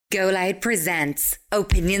Go Loud presents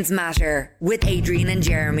Opinions Matter with Adrian and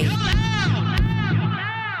Jeremy.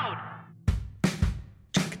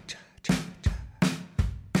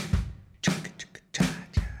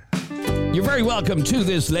 You're very welcome to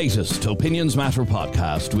this latest Opinions Matter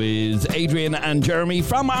podcast with Adrian and Jeremy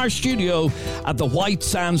from our studio at the White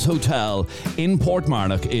Sands Hotel in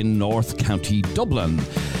Portmarnock in North County Dublin.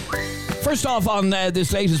 First off, on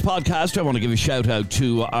this latest podcast, I want to give a shout out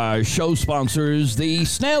to our show sponsors, the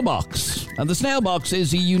Snail Box. And the Snail Box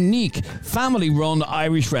is a unique family-run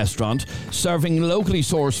Irish restaurant serving locally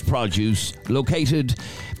sourced produce located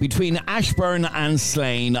between Ashburn and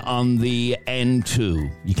Slane on the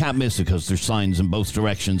N2. You can't miss it because there's signs in both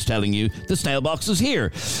directions telling you the Snail Box is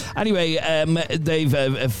here. Anyway, they've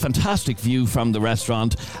a fantastic view from the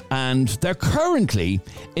restaurant, and they're currently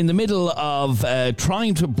in the middle of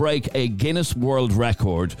trying to break a Guinness World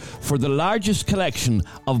Record for the largest collection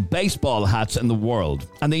of baseball hats in the world,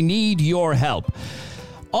 and they need your help.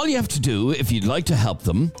 All you have to do, if you'd like to help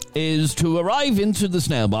them, is to arrive into the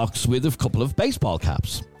Snail Box with a couple of baseball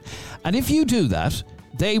caps. And if you do that,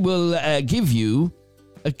 they will give you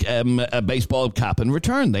a baseball cap in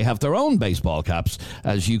return. They have their own baseball caps,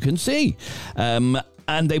 as you can see. And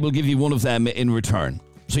they will give you one of them in return.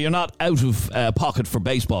 So you're not out of pocket for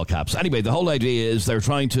baseball caps. Anyway, the whole idea is they're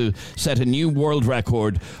trying to set a new world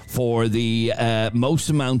record for the most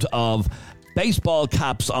amount of baseball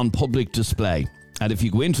caps on public display. And if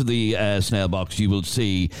you go into the Snail Box, you will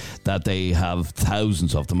see that they have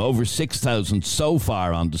thousands of them, over 6,000 so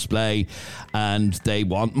far on display, and they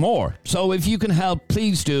want more. So if you can help,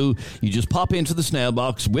 please do. You just pop into the Snail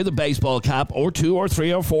Box with a baseball cap, or 2 or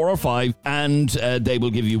 3 or 4 or 5, and they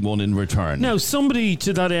will give you one in return. Now, somebody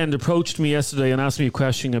to that end approached me yesterday and asked me a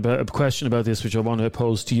question about this, which I want to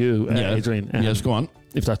pose to you, Adrian. Yes, go on.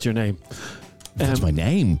 If that's your name. That's my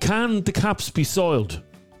name. Can the caps be soiled?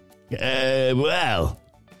 Well,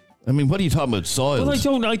 I mean, what are you talking about, soiled?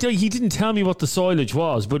 Well, he didn't tell me what the soilage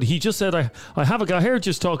was, but he just said, I have a guy here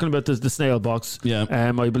just talking about the Snail Box. Yeah.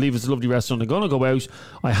 I believe it's a lovely restaurant. I'm going to go out.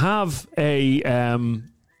 I have a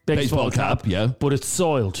baseball cap, yeah, but it's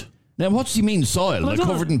soiled. Now, what do you mean soiled? Like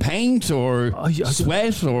covered in paint or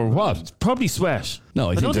sweat or what? Probably sweat. No,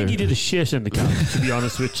 I don't think he did a shit in the cap, to be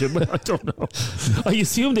honest with you. But I don't know. I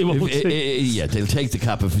assume they won't. Yeah, they'll take the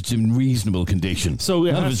cap if it's in reasonable condition. So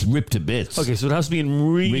not if it's ripped to bits. Okay, so it has to be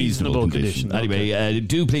in reasonable condition. Anyway,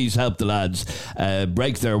 do please help the lads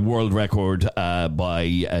break their world record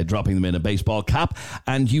by dropping them in a baseball cap,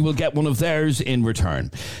 and you will get one of theirs in return.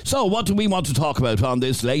 So what do we want to talk about on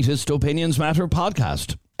this latest Opinions Matter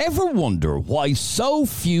podcast? Ever wonder why so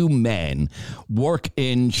few men work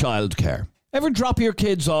in childcare? Ever drop your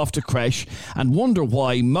kids off to Creche and wonder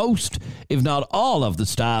why most, if not all, of the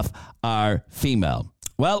staff are female?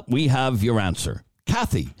 Well, we have your answer.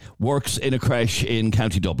 Kathy works in a creche in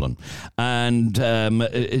County Dublin, and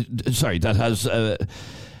that has a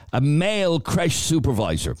male creche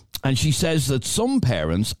supervisor, and she says that some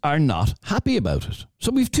parents are not happy about it.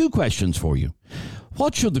 So we've 2 questions for you.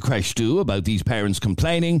 What should the creche do about these parents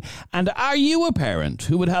complaining? And are you a parent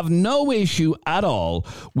who would have no issue at all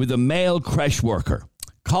with a male creche worker?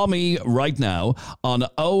 Call me right now on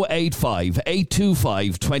 085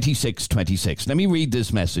 825 2626. Let me read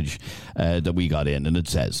this message that we got in, and it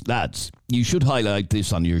says, lads, you should highlight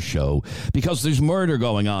this on your show because there's murder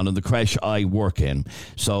going on in the creche I work in.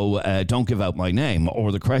 So don't give out my name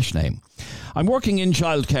or the creche name. I'm working in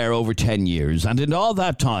childcare over 10 years, and in all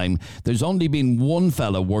that time, there's only been one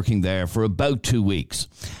fella working there for about 2 weeks.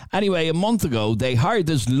 Anyway, a month ago, they hired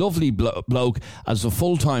this lovely bloke as a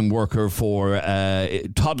full-time worker for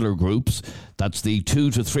toddler groups. That's the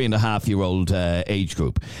 2 to 3.5-year-old age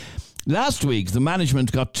group. Last week, the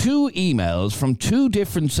management got 2 emails from 2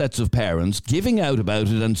 different sets of parents giving out about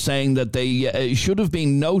it and saying that they should have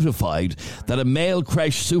been notified that a male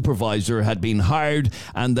creche supervisor had been hired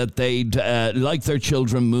and that they'd like their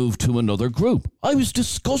children moved to another group. I was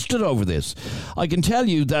disgusted over this. I can tell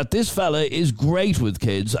you that this fella is great with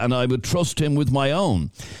kids and I would trust him with my own.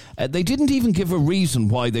 They didn't even give a reason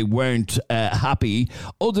why they weren't happy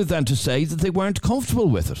other than to say that they weren't comfortable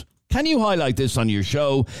with it. Can you highlight this on your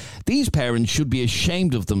show? These parents should be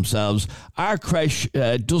ashamed of themselves. Our creche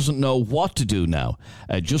doesn't know what to do now.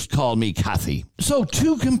 Just call me Kathy. So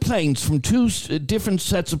 2 complaints from 2 different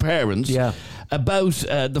sets of parents about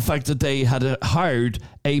the fact that they had hired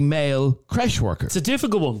a male creche worker. It's a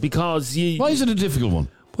difficult one because... Why is it a difficult one?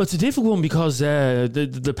 Well, it's a difficult one because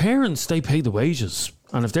the parents, they pay the wages.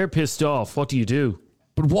 And if they're pissed off, what do you do?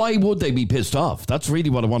 But why would they be pissed off? That's really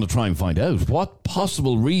what I want to try and find out. What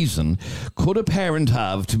possible reason could a parent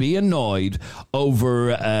have to be annoyed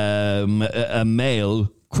over a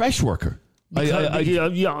male creche worker?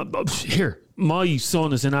 Here, my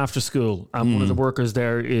son is in after school, and one of the workers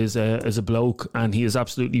there is a bloke, and he is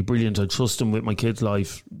absolutely brilliant. I trust him with my kids'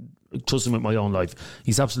 life. Trust him with my own life.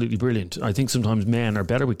 He's absolutely brilliant. I think sometimes men are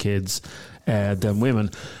better with kids than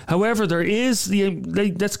women. However, there is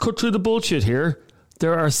let's cut through the bullshit here.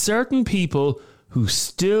 There are certain people who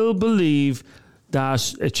still believe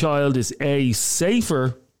that a child is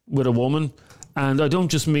safer with a woman, and I don't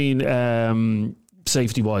just mean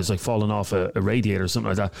safety-wise, like falling off a radiator or something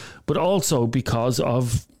like that, but also because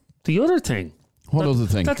of the other thing. What other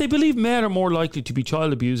thing? That they believe men are more likely to be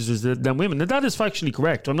child abusers than women. And that is factually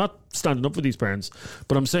correct. I'm not standing up for these parents,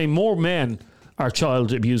 but I'm saying more men are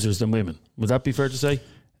child abusers than women. Would that be fair to say?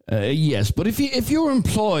 Yes, but if you're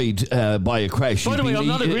employed by a creche... By the way, I'm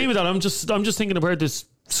not agreeing with that. I'm just thinking about this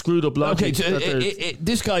screwed up logic. Okay,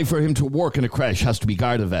 this guy, for him to work in a creche, has to be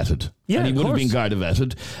Garda vetted. Yeah, and he would have been Garda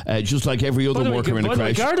vetted, just like every other worker in a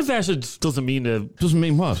creche. Garda vetted doesn't mean... Doesn't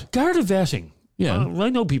mean what? Garda vetting. Yeah. I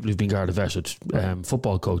know people who've been Garda vetted,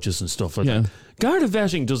 football coaches and stuff like that. Garda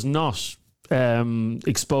vetting does not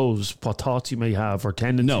expose what thoughts you may have or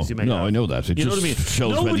tendencies you may have. No, I know that. It just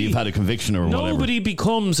shows whether you've had a conviction or whatever. Nobody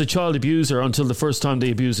becomes a child abuser until the first time they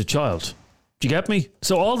abuse a child. Do you get me?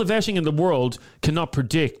 So all the vetting in the world cannot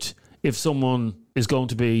predict if someone is going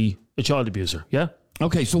to be a child abuser, yeah?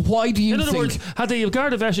 Okay, so why do you think... In other words, had they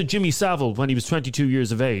Garda vetted Jimmy Savile when he was 22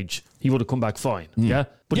 years of age, he would have come back fine, yeah?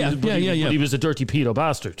 But he was a dirty pedo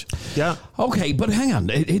bastard, yeah? Okay, but hang on.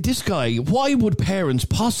 This guy, why would parents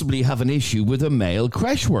possibly have an issue with a male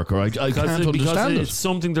creche worker? I can't understand because it. It's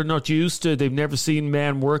something they're not used to. They've never seen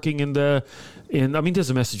men working I mean, there's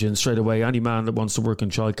a message in straight away. Any man that wants to work in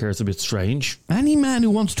childcare is a bit strange. Any man who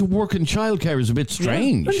wants to work in childcare is a bit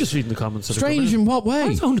strange. Yeah, I'm just reading the comments. Strange in what way?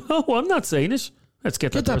 I don't know. I'm not saying it. Let's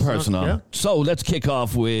get that person on. Yeah. So let's kick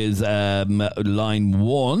off with line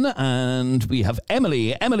one, and we have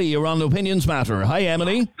Emily. Emily, you're on Opinions Matter. Hi,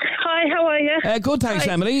 Emily. Hi, how are you? Good, thanks,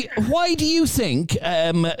 Hi. Emily. Why do you think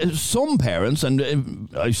some parents, and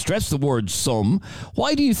I stress the word some,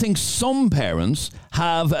 why do you think some parents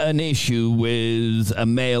have an issue with a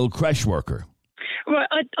male creche worker? Right,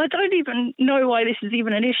 I don't even know why this is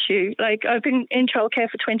even an issue. Like, I've been in childcare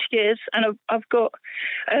for 20 years, and I've got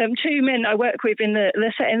two men I work with in the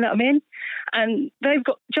setting that I'm in, and they've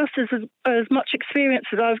got just as much experience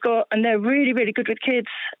as I've got, and they're really, really good with kids,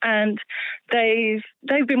 and they've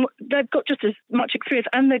got just as much experience,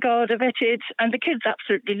 and they're Garda vetted, and the kids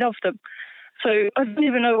absolutely love them. So I don't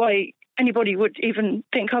even know why anybody would even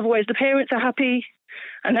think otherwise. The parents are happy,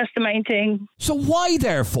 and that's the main thing. So why,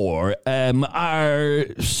 therefore, are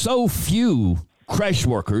so few creche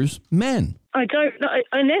workers men? I don't know,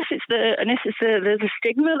 unless it's the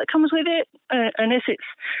stigma that comes with it. Unless it's,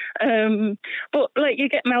 but like you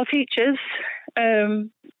get male teachers.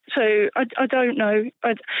 So I don't know.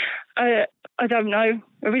 I don't know.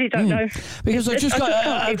 I really don't know. Because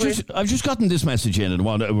I've just gotten this message in, and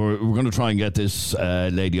we're going to try and get this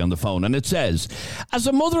lady on the phone. And it says, as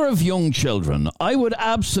a mother of young children, I would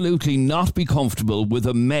absolutely not be comfortable with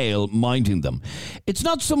a male minding them. It's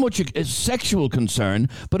not so much a sexual concern,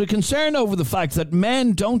 but a concern over the fact that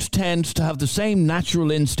men don't tend to have the same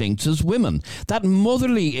natural instincts as women. That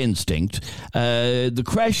motherly instinct, the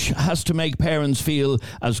creche has to make parents feel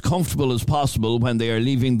as comfortable as possible when they are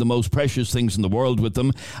leaving the most precious things in the world with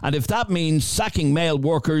them. And if that means sacking male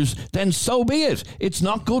workers, then so be it. It's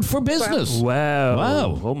not good for business.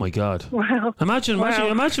 Wow. Oh my God. Wow.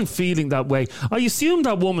 Imagine feeling that way. I assume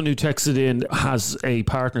that woman who texted in has a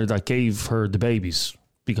partner that gave her the babies,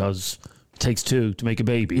 because it takes two to make a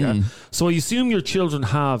baby. Yeah? So I assume your children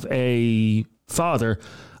have a father.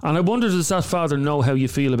 And I wonder, does that father know how you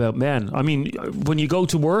feel about men? I mean, when you go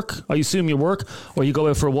to work, I assume you work, or you go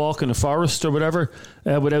out for a walk in a forest or whatever,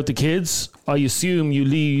 without the kids, I assume you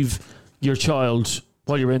leave your child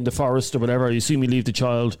while you're in the forest or whatever. I assume you leave the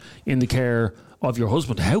child in the care of your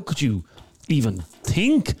husband. How could you even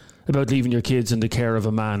think about leaving your kids in the care of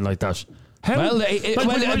a man like that?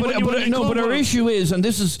 But our issue is, and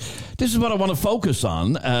this is what I want to focus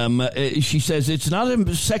on. She says it's not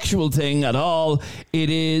a sexual thing at all. It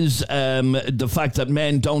is the fact that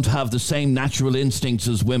men don't have the same natural instincts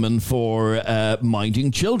as women for minding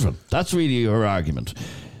children. That's really her argument.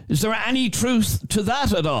 Is there any truth to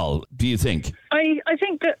that at all, do you think? I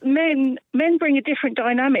think that men bring a different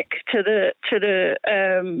dynamic to the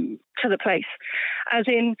place, as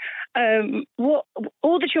in what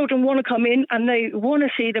all the children want to come in and they want to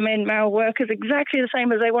see the male workers exactly the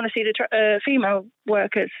same as they want to see the female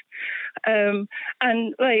workers, and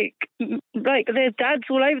like there's dads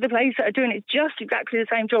all over the place that are doing it just exactly the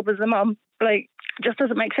same job as the mum. Like, just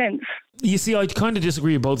doesn't make sense. You see, I kind of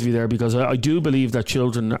disagree with both of you there, because I do believe that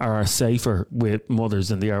children are safer with mothers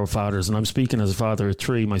than they are with fathers. And I'm speaking as a father of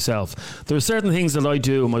 3 myself. There are certain things that I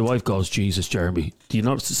do and my wife goes, Jesus, Jeremy, do you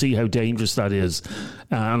not see how dangerous that is?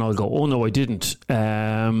 And I'll go, oh no, I didn't.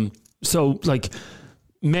 So like,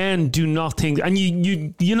 men do not think, and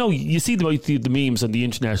you know, you see the memes on the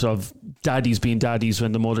internet of daddies being daddies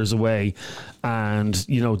when the mother's away, and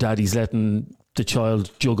you know, daddy's letting the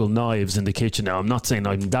child juggle knives in the kitchen. Now, I'm not saying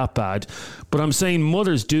I'm that bad, but I'm saying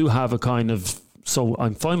mothers do have a kind of, so I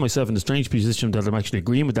find myself in a strange position that I'm actually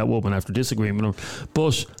agreeing with that woman after disagreeing with her.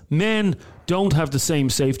 But men don't have the same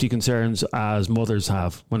safety concerns as mothers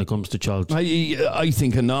have when it comes to child. I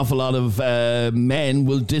think an awful lot of men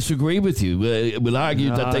will disagree with you. Will argue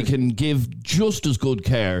that they can give just as good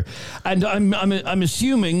care. And I'm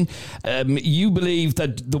assuming you believe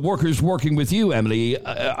that the workers working with you, Emily,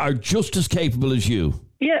 are just as capable as you.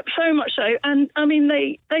 Yep, so much so. And I mean,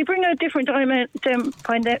 they bring a different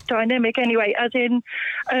dynamic anyway, as in,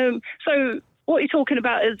 so what you're talking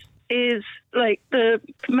about is like the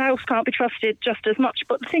mouths can't be trusted just as much.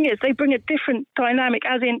 But the thing is, they bring a different dynamic,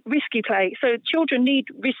 as in risky play. So children need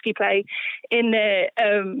risky play in their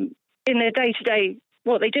day-to-day,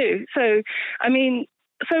 what they do. So, I mean,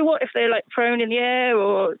 so what if they're like thrown in the air,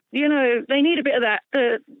 or, you know, they need a bit of that.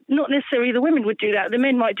 Not necessarily the women would do that. The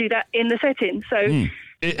men might do that in the setting. So...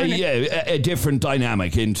 a different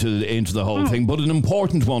dynamic into the whole thing, but an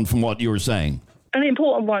important one from what you were saying. An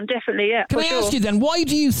important one, definitely, yeah. Can I ask you then, why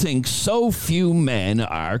do you think so few men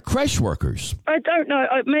are creche workers? I don't know.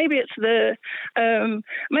 Maybe it's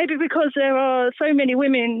maybe because there are so many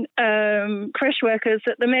women creche workers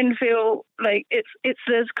that the men feel like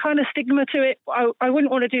there's kind of stigma to it. I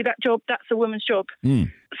wouldn't want to do that job. That's a woman's job.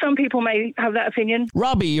 Some people may have that opinion.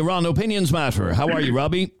 Robbie, you're on Opinions Matter. How are you,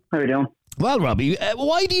 Robbie? How are you doing? Well, Robbie,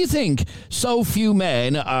 why do you think so few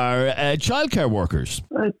men are childcare workers?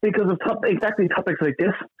 Because of topics like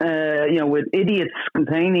this. With idiots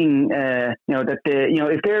complaining, that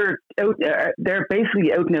if they're out, they're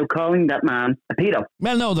basically out now calling that man a pedo.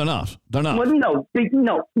 Well, no, they're not. They're not. Well, no,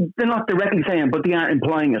 they're not directly saying, but they are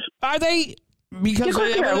implying it. Are they? Because why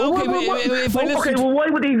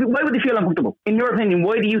would they feel uncomfortable? In your opinion,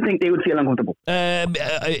 why do you think they would feel uncomfortable?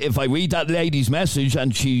 If I read that lady's message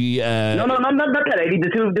and she not that lady, the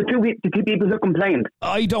two people who complained.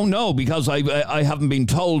 I don't know, because I haven't been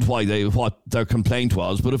told what their complaint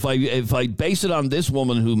was. But if I base it on this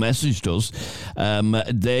woman who messaged us,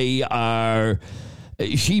 they are.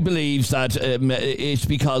 She believes that it's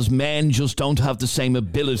because men just don't have the same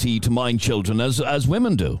ability to mind children as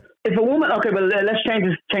women do. If a woman, okay, well, let's change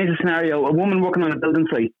the scenario. A woman working on a building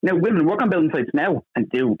site. Now, women work on building sites now, and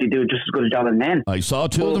they do just as good a job as men. I saw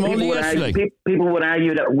 2 of them only yesterday. People would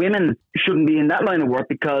argue that women shouldn't be in that line of work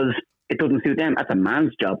because it doesn't suit them. That's a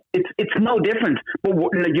man's job. It's no different. But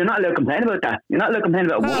you're not allowed to complain about that. You're not allowed to complain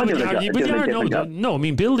about a woman. No, I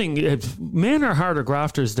mean, men are harder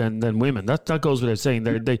grafters than women. That goes without saying.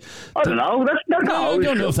 I don't know. I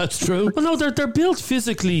don't know if that's true. Well, no, they're built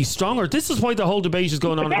physically stronger. This is why the whole debate is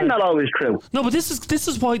going on. Again, not always true. No, but this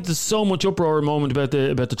is why there's so much uproar at the moment about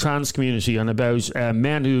the trans community and about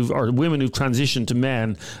women who've transitioned to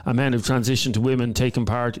men and men who've transitioned to women taking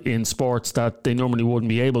part in sports that they normally wouldn't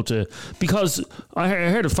be able to. Because I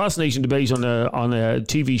heard a fascinating debate on a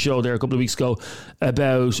TV show there a couple of weeks ago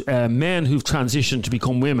about men who've transitioned to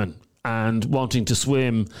become women and wanting to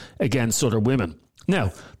swim against other women.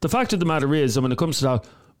 Now, the fact of the matter is, when it comes to that,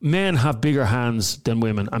 men have bigger hands than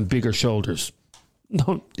women and bigger shoulders.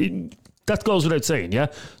 No, that goes without saying, yeah?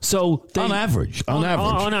 So on average.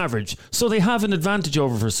 So they have an advantage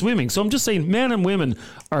over for swimming. So I'm just saying men and women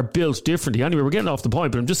are built differently. Anyway, we're getting off the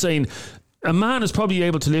point, but I'm just saying a man is probably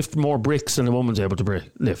able to lift more bricks than a woman's able to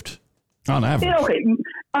lift. On average. Yeah, okay.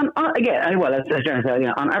 As Jeremy said,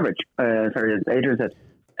 on average. As Adrian said.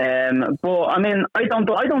 But I mean, I don't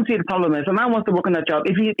see the problem. If a man wants to work on that job,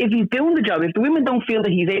 if he's doing the job, if the women don't feel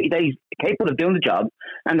that he's capable of doing the job,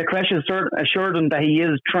 and the creche assured him that he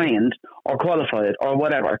is trained or qualified or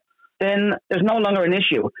whatever, then there's no longer an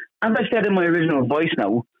issue. As I said in my original voice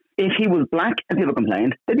note, if he was black and people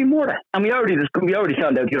complained, there'd be more. And we already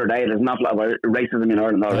found out the other day there's an awful lot of racism in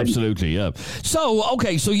Ireland already. Absolutely, yeah.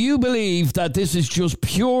 So you believe that this is just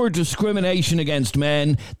pure discrimination against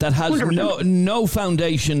men that has 100%. no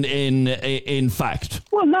foundation in fact?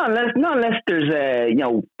 Well, not unless there's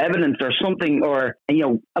evidence or something, or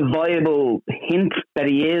a viable hint that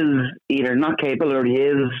he is either not capable or he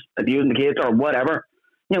is abusing the kids or whatever.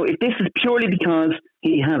 If this is purely because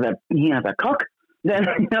he has a cock, then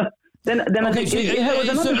I think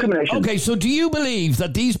it's not discrimination. Okay, so do you believe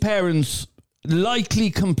that these parents likely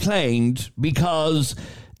complained because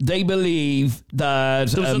they believe that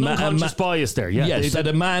There's an unconscious bias there. Yeah, yes, that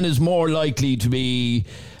a man is more likely to be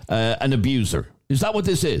an abuser. Is that what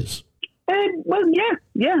this is? Well,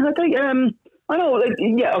 yeah. I think I know.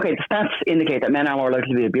 Okay. The stats indicate that men are more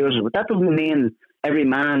likely to be abusers, but that doesn't mean every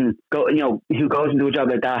man who goes into a job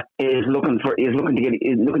like that is looking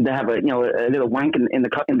to have a little wank in the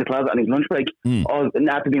closet on his lunch break, or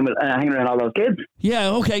not to be hanging around all those kids.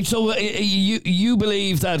 Yeah, okay. So you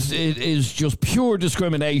believe that it is just pure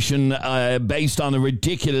discrimination based on a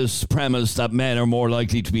ridiculous premise that men are more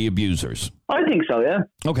likely to be abusers? I think so, yeah.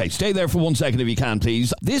 Okay, stay there for 1 second if you can,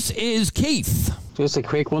 please. This is Keith. Just a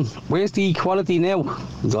quick one. Where's the equality now?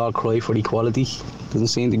 It's all cry for equality. Doesn't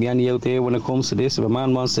seem to be any out there when it comes to this. If a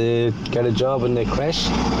man wants to get a job in the creche,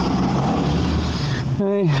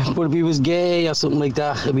 but if he was gay or something like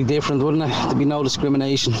that, it'd be different, wouldn't it? There'd be no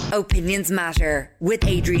discrimination. Opinions Matter with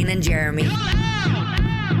Adrian and Jeremy.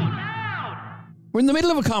 We're in the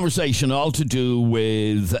middle of a conversation all to do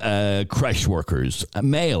with creche workers,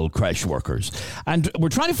 male creche workers. And we're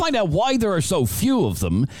trying to find out why there are so few of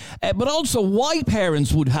them, but also why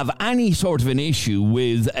parents would have any sort of an issue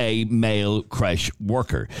with a male creche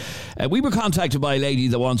worker. We were contacted by a lady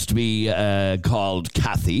that wants to be called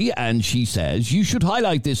Kathy, and she says, you should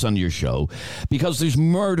highlight this on your show because there's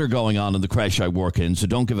murder going on in the creche I work in, so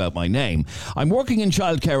don't give out my name. I'm working in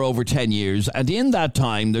childcare over 10 years, and in that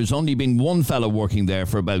time, there's only been one fellow working there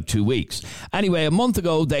for about 2 weeks. Anyway, a month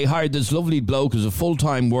ago, they hired this lovely bloke as a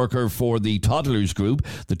full-time worker for the toddlers group,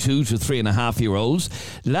 the 2 to 3.5-year-olds.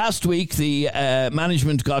 Last week, the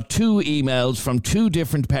management got 2 emails from 2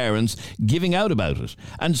 different parents giving out about it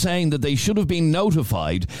and saying that they should have been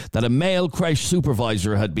notified that a male creche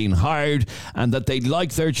supervisor had been hired and that they'd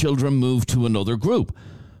like their children moved to another group.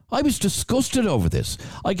 I was disgusted over this.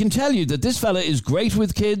 I can tell you that this fella is great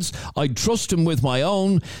with kids. I'd trust him with my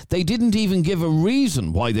own. They didn't even give a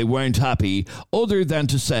reason why they weren't happy other than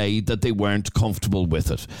to say that they weren't comfortable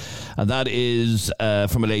with it. And that is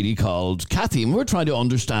from a lady called Kathy. And we're trying to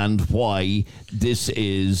understand why this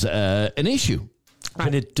is an issue.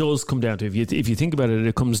 And it does come down to, if you think about it,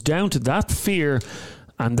 it comes down to that fear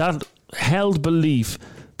and that held belief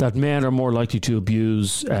that men are more likely to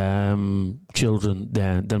abuse children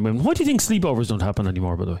than women. Why do you think sleepovers don't happen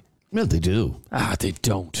anymore, by the way? Well, they do. They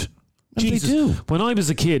don't. Well, Jesus. they do. When I was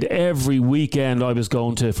a kid, every weekend I was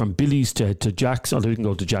going from Billy's to Jack's. Although you can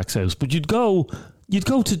go to Jack's house, but you'd go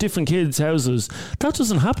to different kids' houses. That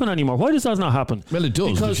doesn't happen anymore. Why does that not happen? Well, it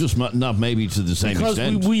does. It's just not maybe to the same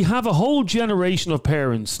extent. Because we have a whole generation of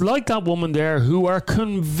parents, like that woman there, who are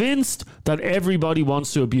convinced that everybody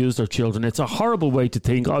wants to abuse their children. It's a horrible way to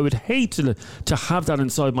think. I would hate to have that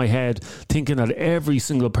inside my head, thinking that every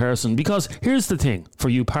single person... Because here's the thing, for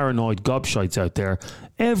you paranoid gobshites out there,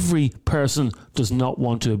 every person does not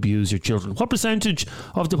want to abuse your children. What percentage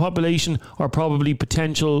of the population are probably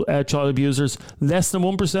potential child abusers? Less than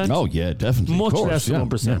 1%? Oh, yeah, definitely. Much less than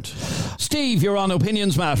 1%. Yeah. Steve, you're on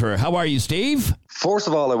Opinions Matter. How are you, Steve? First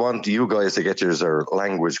of all, I want you guys to get your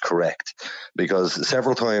language correct, because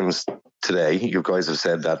several times today you guys have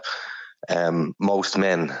said that most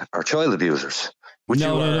men are child abusers.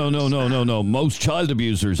 No. Most child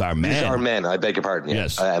abusers are men. These are men. I beg your pardon. Yeah.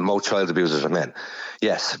 Yes. Most child abusers are men.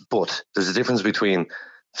 Yes, but there's a difference between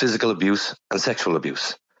physical abuse and sexual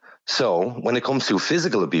abuse. So when it comes to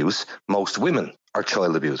physical abuse, most women are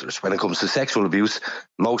child abusers. When it comes to sexual abuse,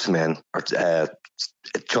 most men are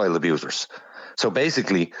child abusers. So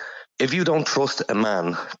basically, if you don't trust a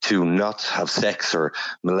man to not have sex or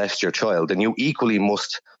molest your child, then you equally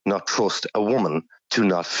must not trust a woman to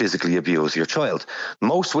not physically abuse your child.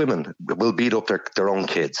 Most women will beat up their own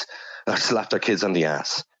kids or slap their kids on the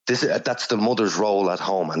ass. That's the mother's role at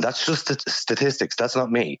home, and that's just statistics. That's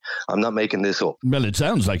not me. I'm not making this up. Well, it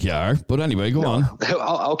sounds like you are, but anyway, go on.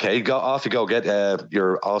 Okay, off you go. Get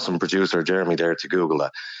your awesome producer, Jeremy, there to Google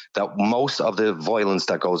that. That most of the violence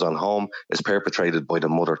that goes on home is perpetrated by the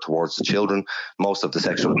mother towards the children. Most of the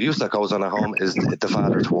sexual abuse that goes on at home is the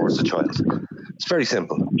father towards the child. It's very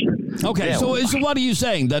simple. Okay, Yeah. so what are you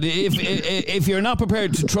saying? That if you're not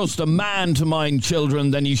prepared to trust a man to mind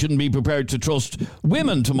children, then you shouldn't be prepared to trust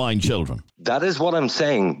women to mind children? That is what I'm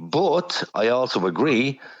saying, but I also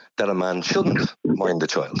agree that a man shouldn't mind the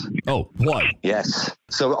child. Oh, why? Yes.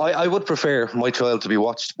 So I would prefer my child to be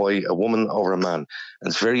watched by a woman over a man. And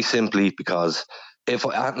it's very simply because if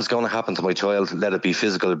anything's going to happen to my child, let it be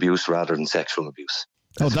physical abuse rather than sexual abuse.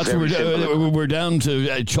 Oh, that's what we're down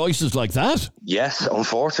to choices like that? Yes,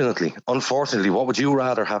 unfortunately. Unfortunately, what would you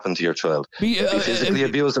rather happen to your child? Be physically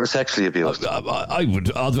abused or sexually abused? I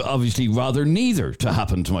would obviously rather neither to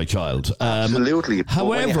happen to my child. Absolutely.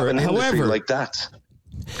 However, like that.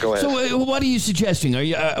 Go ahead. So, what are you suggesting?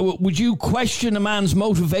 Would you question a man's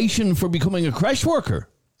motivation for becoming a creche worker?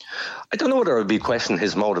 I don't know whether I would be questioning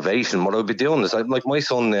his motivation. What I would be doing is, like my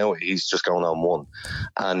son now, he's just going on 1,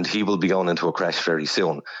 and he will be going into a creche very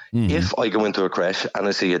soon. If I go into a creche and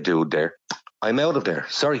I see a dude there, I'm out of there.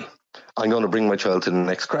 Sorry. I'm going to bring my child to the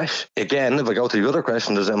next creche. Again, if I go to the other creche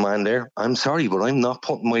and there's a man there, I'm sorry, but I'm not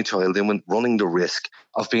putting my child in with running the risk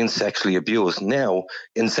of being sexually abused. Now,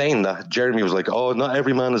 in saying that, Jeremy was like, oh, not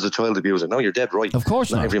every man is a child abuser. No, you're dead right. Of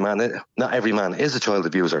course not. Not every man is a child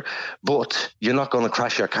abuser. But you're not going to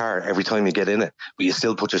crash your car every time you get in it, but you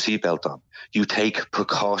still put your seatbelt on. You take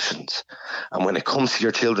precautions. And when it comes to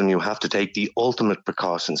your children, you have to take the ultimate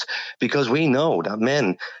precautions, because we know that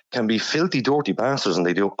men can be filthy, dirty bastards, and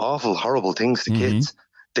they do awful, horrible things to kids.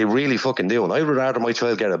 They really fucking do. And I would rather my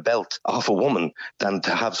child get a belt off a woman than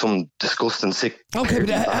to have some disgusting, sick... Okay, but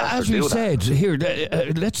as we said, here,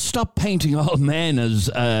 let's stop painting all men as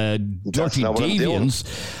dirty deviants.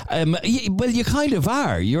 Well, you kind of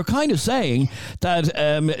are. You're kind of saying that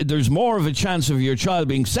there's more of a chance of your child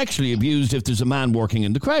being sexually abused if there's a man working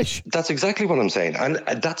in the creche. That's exactly what I'm saying. And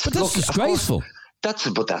that's disgraceful. That's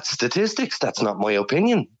statistics. That's not my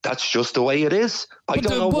opinion. That's just the way it is. I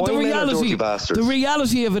don't know why men are dirty bastards. The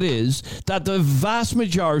reality of it is that the vast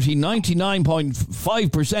majority,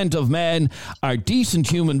 99.5% of men, are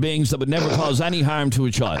decent human beings that would never cause any harm to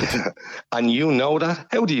a child. And you know that?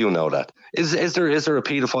 How do you know that? Is there a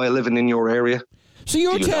paedophile living in your area? So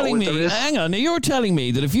you're telling me, hang on, you're telling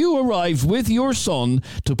me that if you arrived with your son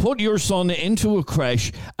to put your son into a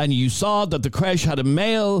creche and you saw that the creche had a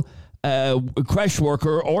male creche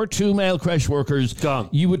worker or 2 male creche workers, gone,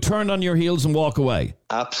 you would turn on your heels and walk away?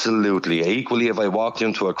 Absolutely. Equally, if I walked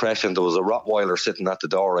into a creche and there was a Rottweiler sitting at the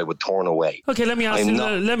door, I would turn away. Okay, let me ask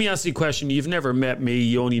you a question. You've never met me.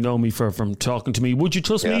 You only know me from talking to me. Would you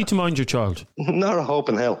trust me to mind your child? Not a hope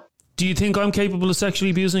in hell. Do you think I'm capable of sexually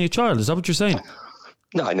abusing a child? Is that what you're saying?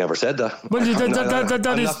 No, I never said that. Well, I'm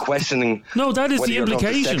not questioning. No, that is the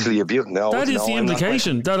implication. That is the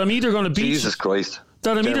implication that I'm either going to beat. Jesus Christ.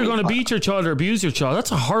 That I'm either going to beat your child or abuse your child. That's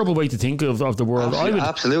a horrible way to think of the world.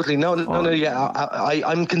 Absolutely. No. Yeah,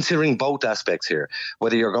 I'm considering both aspects here,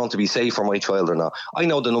 whether you're going to be safe for my child or not. I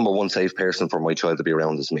know the number one safe person for my child to be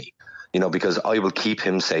around is me. Because I will keep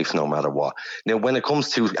him safe no matter what. Now, when it comes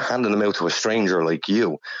to handing him out to a stranger like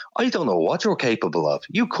you, I don't know what you're capable of.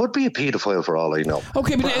 You could be a paedophile for all I know.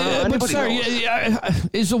 Okay, but sorry,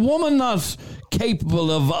 is a woman not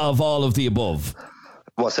capable of all of the above?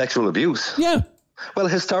 What, sexual abuse? Yeah. Well,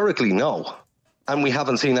 historically, no. And we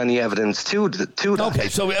haven't seen any evidence to that. Okay,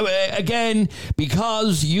 so again,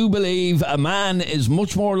 because you believe a man is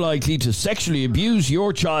much more likely to sexually abuse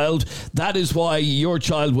your child, that is why your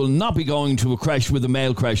child will not be going to a creche with a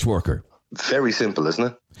male creche worker. Very simple, isn't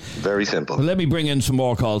it? Very simple. Well, let me bring in some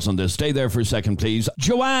more calls on this. Stay there for a second, please.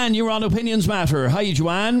 Joanne, you're on Opinions Matter. Hi,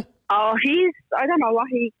 Joanne. Oh, I don't know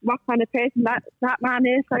what kind of person that man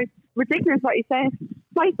is. Like, ridiculous what he says.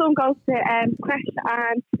 My son goes to creche,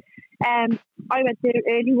 and I went there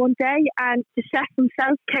early one day, and the chef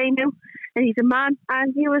himself came in, and he's a man,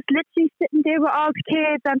 and he was literally sitting there with all the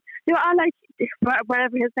kids, and they were all like,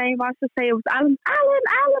 whatever his name was, to say it was Alan,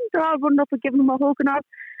 they're all running up and giving him a hug and all,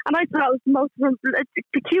 and I thought it was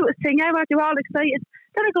the cutest thing ever. They were all excited.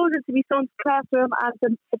 Then I goes into my son's classroom, and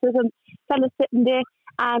there's a fella sitting there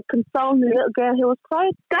and consoling the little girl who was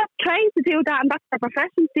crying. They're trained to do that, and that's their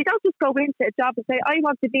profession. They don't just go into a job and say, I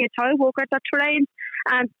want to be a child worker. They're trained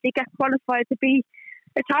and they get qualified to be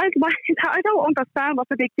a child. I don't understand what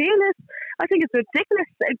the big deal is. I think it's ridiculous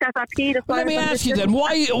that paedophile. Well, let me ask you then,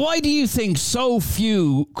 why do you think so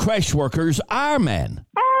few creche workers are men?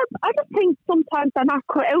 I just think sometimes they're not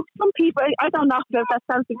cut out. Some people, I don't know if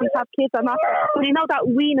themselves if they have kids or not, but that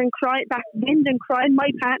wind and crying, my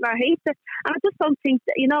partner hates it. And I just don't think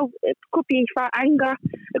that, it could be for anger,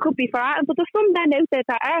 it could be for art, but there's some men out there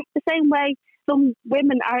that are the same way some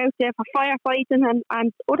women are out there for firefighting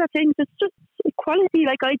and other things. It's just equality,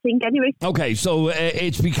 I think, anyway. Okay, so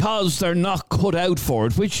it's because they're not cut out for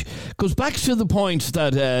it, which goes back to the point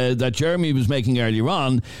that Jeremy was making earlier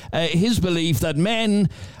on, his belief that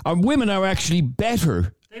women are actually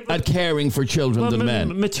better at caring for children than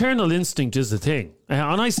men. Maternal instinct is the thing.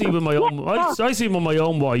 And I see with my own, I see with my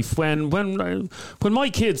own wife when my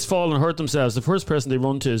kids fall and hurt themselves, the first person they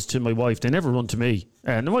run to is to my wife. They never run to me,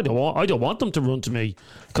 and I don't want them to run to me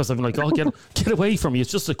because I'm like, oh, get away from me. It's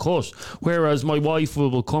just a cut. Whereas my wife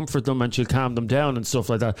will comfort them and she'll calm them down and stuff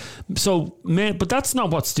like that. So, but that's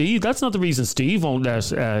not what Steve. That's not the reason Steve won't let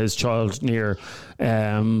his child near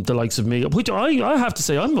the likes of me. Which I have to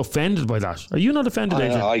say, I'm offended by that. Are you not offended,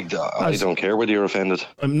 Adrian? I don't care whether you're offended.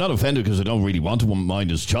 I'm not offended because I don't really want to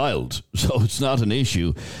mind his child, so it's not an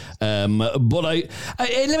issue. But let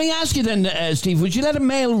me ask you then, Steve, would you let a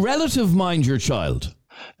male relative mind your child?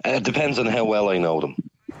 It depends on how well I know them.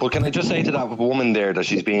 But can I just say to that woman there that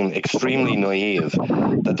she's being extremely naive,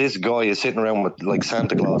 that this guy is sitting around with like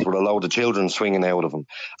Santa Claus with a load of children swinging out of him,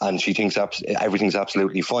 and she thinks everything's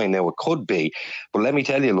absolutely fine. Now, it could be, but let me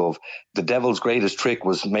tell you, love, the devil's greatest trick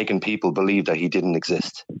was making people believe that he didn't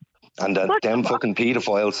exist. And that them fucking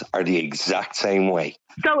paedophiles are the exact same way.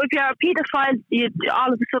 So if you're a paedophile, you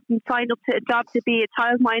all of a sudden sign up to a job to be a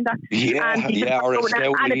childminder. Or a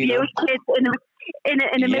scout and abuse kids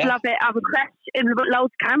in the middle of a creche in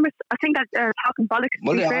loads of cameras. I think that's talking bollocks.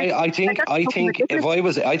 Well, I think if I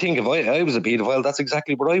was a paedophile, that's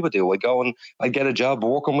exactly what I would do. I'd go and I'd get a job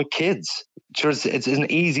working with kids. Sure, it's an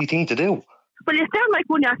easy thing to do. Well, you sound like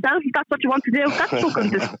one yourself. If that's what you want to do, that's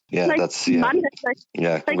fucking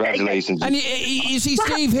Congratulations. And you see,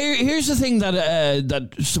 Steve, here's the thing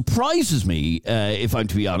that surprises me, if I'm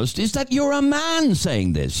to be honest, is that you're a man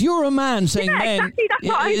saying this. You're a man saying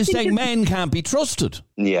men can't be trusted.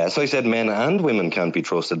 Yes, I said men and women can't be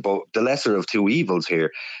trusted, but the lesser of two evils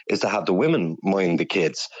here is to have the women mind the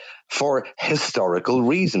kids. For historical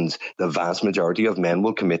reasons, the vast majority of men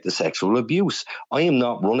will commit the sexual abuse. I am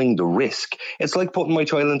not running the risk. It's like putting my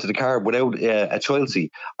child into the car without a child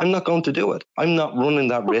seat. I'm not going to do it. I'm not running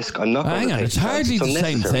that risk. I'm not going to take it. It's hardly the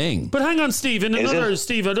same thing. But hang on, Steve.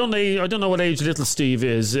 Steve, I don't know what age little Steve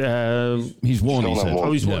is. He's one. He said.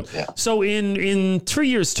 He's one. Yeah. So in 3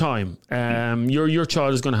 years' time, your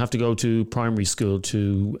child is going to have to go to primary school,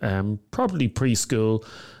 to probably preschool.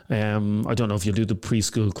 I don't know if you'll do the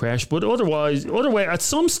preschool creche, but otherwise, at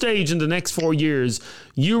some stage in the next 4 years,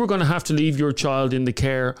 you are going to have to leave your child in the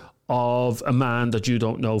care of a man that you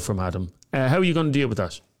don't know from Adam. How are you going to deal with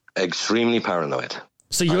that? Extremely paranoid.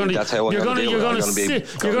 So you're going to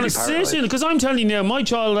sit in, because I'm telling you now, my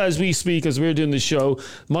child, as we speak, as we're doing the show,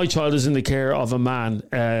 my child is in the care of a man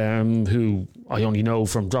who I only know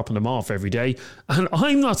from dropping them off every day, and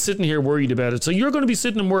I'm not sitting here worried about it. So you're going to be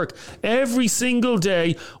sitting in work every single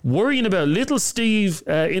day worrying about little Steve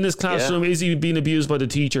in his classroom. Is he being abused by the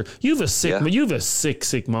teacher? You've a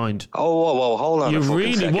sick mind. Oh, hold on. You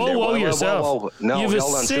really yourself. No,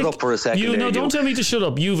 hold on. Shut up for a second. Don't tell me to shut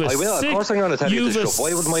up. I will. Of course, I'm going to tell you to shut up.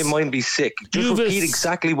 Why would my mind be sick? Just repeat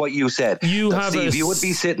exactly what you said. Steve, you would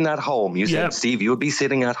be sitting at home. You said, Steve, you would be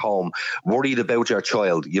sitting at home worried about your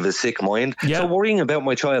child. You have a sick mind. So worrying about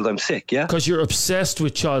my child, I'm sick, yeah? Because you're obsessed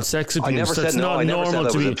with child sex abuse. I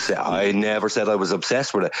never said I was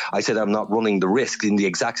obsessed with it. I said I'm not running the risk in the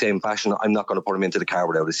exact same fashion. I'm not going to put him into the car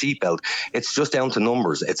without a seatbelt. It's just down to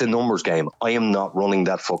numbers. It's a numbers game. I am not running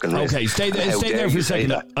that fucking risk. Okay, stay there for a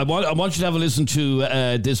second. I want you to have a listen to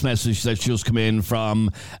this message that's just come in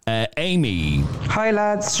from Amy. Hi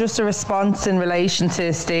lads, just a response in relation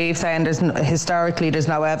to Steve saying there's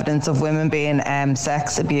no evidence of women being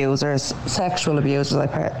sexual abusers,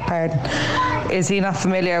 pardon. Is he not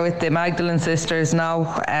familiar with the Magdalene sisters now,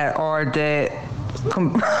 or the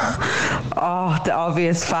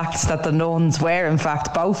obvious facts that the nuns were in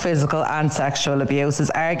fact both physical and sexual abuse? His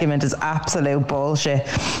argument is absolute bullshit.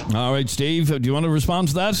 All right, Steve, do you want to respond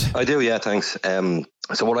to that? I do, yeah, thanks.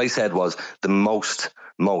 So what I said was the most,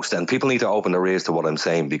 and people need to open their ears to what I'm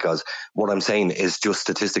saying, because what I'm saying is just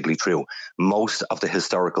statistically true. Most of the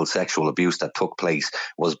historical sexual abuse that took place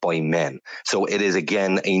was by men. So it is,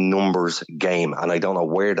 again, a numbers game. And I don't know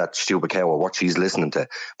where that stupid cow or what she's listening to,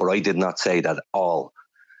 but I did not say that all.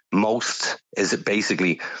 Most is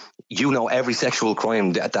basically, every sexual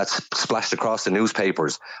crime that's splashed across the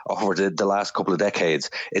newspapers over the last couple of decades,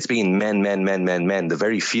 it's been men. The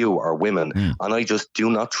very few are women. And I just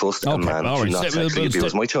do not trust a man to not sexually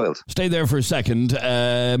abuse my child. Stay there for a second,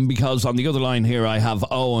 because on the other line here I have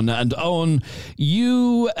Owen. And Owen,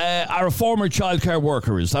 you are a former childcare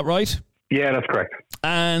worker, is that right? Yeah, that's correct.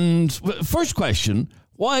 And first question,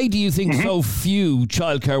 why do you think so few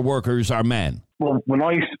childcare workers are men? Well, when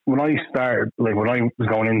I started, like when I was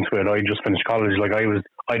going into it, I just finished college. Like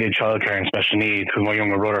I did childcare and special needs because my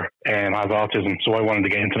younger brother has autism, so I wanted to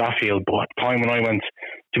get into that field. But at the time when I went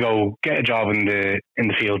to go get a job in the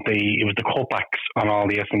field, it was the cutbacks on all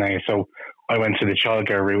the SNA. So I went to the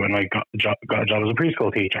childcare route and I got a job as a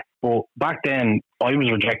preschool teacher. But back then, I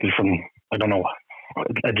was rejected from, I don't know,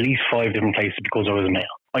 at least 5 different places because I was a male.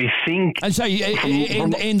 I think... And so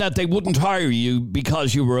in that they wouldn't hire you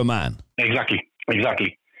because you were a man? Exactly.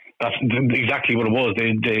 That's exactly what it was.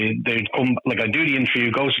 They'd come, like, I'd do the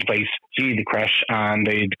interview, go to the place, see the creche, and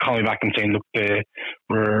they'd call me back and say, look,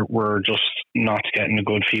 we're just not getting a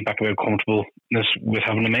good feedback about comfortableness with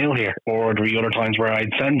having a male here. Or there'd be other times where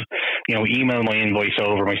I'd send, email my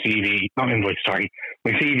CV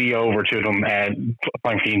over to them,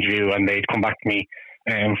 applying for the interview, and they'd come back to me,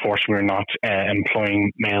 unfortunately we're not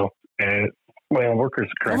employing male workers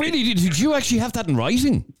currently. Oh, really? Did you actually have that in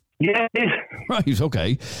writing? Yeah, it is. Right,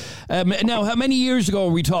 okay. Now, how many years ago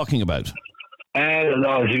are we talking about?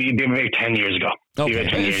 No, it'd be about 10 years ago. Okay.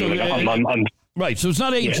 Right, so it's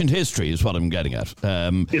not ancient history, is what I'm getting at.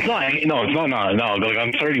 It's not. No. Like,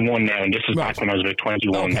 I'm 31 now, and this is back when I was about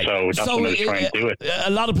 21. Okay. So that's when I was trying to do it.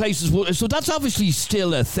 A lot of places. So that's obviously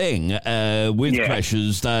still a thing with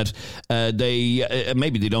creches that they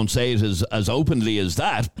maybe they don't say it as openly as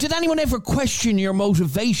that. Did anyone ever question your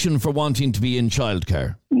motivation for wanting to be in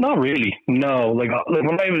childcare? Not really. No. Like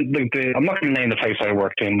when I was I'm not going to name the place I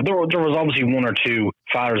worked in, but there was obviously one or two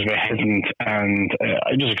fathers a bit hesitant, and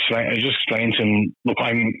I just explained to him, look,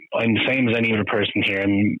 I'm the same as any other person here.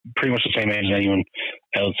 I'm pretty much the same age as anyone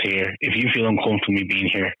else here. If you feel uncomfortable me being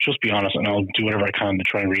here, just be honest, and I'll do whatever I can to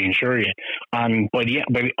try and reassure you. And but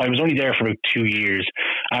I was only there for about 2 years,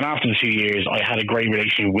 and after the 2 years, I had a great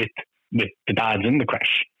relationship with the dads in the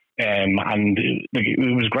creche. And it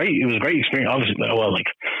was great. It was a great experience. Obviously,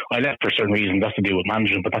 I left for certain reasons. That's to do with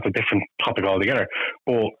management, but that's a different topic altogether.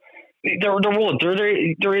 But there is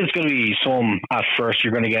going to be some at first.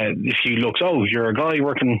 You're going to get a few looks. Oh, you're a guy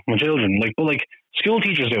working with children. But school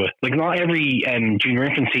teachers do it. Like, not every junior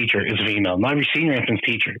infant teacher is a female. Not every senior infant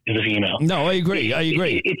teacher is a female. No, I agree.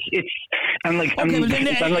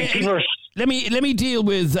 Let me deal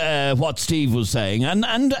with what Steve was saying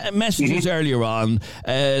and messages earlier on.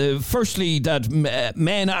 Firstly, that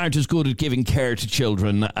men aren't as good at giving care to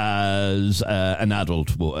children as an adult,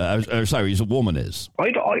 as a woman is.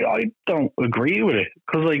 I don't agree with it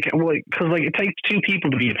because it takes two people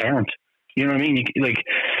to be a parent. You know what I mean?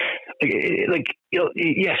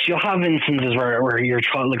 Yes, you'll have instances where your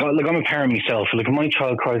child, I'm a parent myself. Like, if my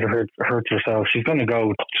child cries or hurts herself, she's going to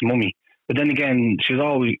go to mummy. But then again, she's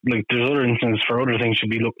always there's other instances for other things she'd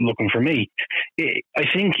be looking for me. I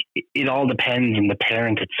think it all depends on the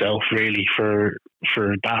parent itself, really, for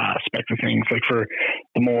that aspect of things. Like, for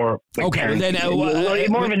the more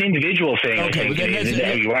more of an individual thing. Okay, I think,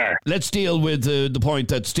 how you are. Let's deal with the point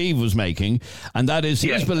that Steve was making, and that is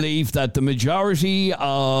his belief that the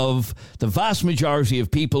vast majority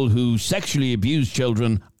of people who sexually abuse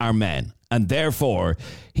children are men. And therefore,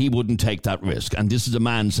 he wouldn't take that risk. And this is a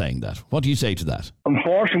man saying that. What do you say to that?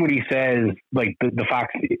 Unfortunately, what he says, the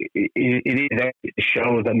fact it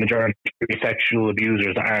shows that majority of sexual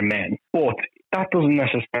abusers are men. But that doesn't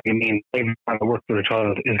necessarily mean every man that works with a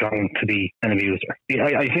child is going to be an abuser.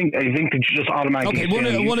 I think that just automatically.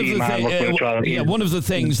 Okay, one of the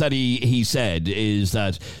things that he said is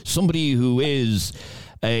that somebody who is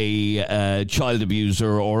a child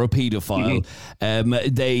abuser or a paedophile,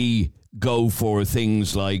 they go for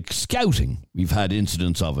things like scouting. We've had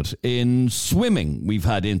incidents of it. In swimming, we've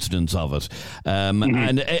had incidents of it.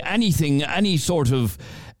 And any sort of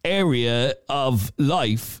area of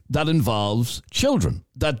life that involves children,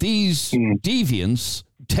 that these deviants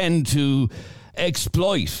tend to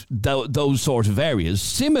exploit those sort of areas.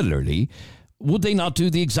 Similarly, would they not do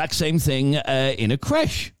the exact same thing in a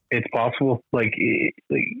creche? It's possible. Like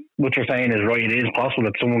what you're saying is right. It is possible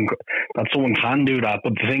that someone can do that.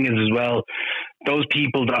 But the thing is, as well, those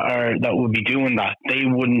people that would be doing that, they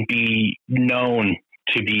wouldn't be known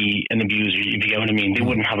to be an abuser, if you get what I mean. They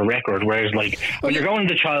wouldn't have a record. Whereas, when you're going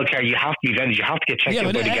to childcare, you have to be vetted. You have to get checked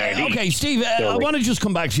out by the Gardaí. Okay, Steve, I want to just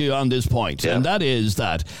come back to you on this point, and that is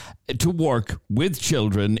that to work with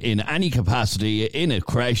children in any capacity in a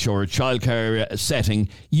creche or a childcare setting,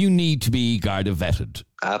 you need to be Garda vetted.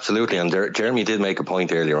 Absolutely, and Jeremy did make a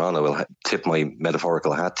point earlier on. I will tip my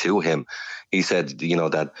metaphorical hat to him. He said,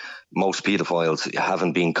 that most paedophiles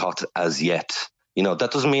haven't been caught as yet.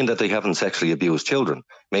 That doesn't mean that they haven't sexually abused children.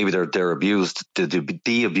 Maybe they're abused.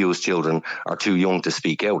 The abused children are too young to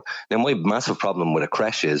speak out. Now, my massive problem with a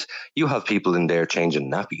creche is you have people in there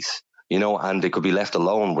changing nappies. and they could be left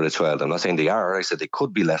alone with a child. I'm not saying they are. I said they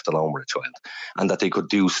could be left alone with a child, and that they could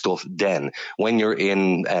do stuff then. When you're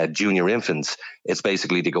in junior infants, it's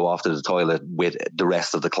basically to go off to the toilet with the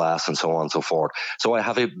rest of the class and so on and so forth. So I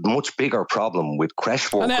have a much bigger problem with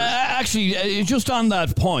creche workers. And actually, just on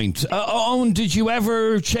that point, Owen, did you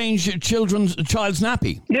ever change a child's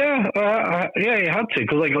nappy? Yeah, you had to,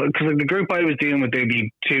 because the group I was dealing with, they'd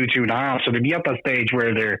be 2.5, so they'd be at that stage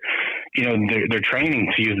where they're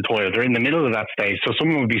training to use the toilet. They're in the middle of that stage, so some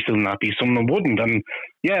of them would be still nappy, some of them wouldn't, and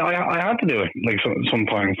yeah, I had to do it. Like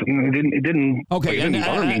sometimes it didn't. Okay, it didn't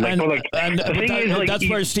bother me. That's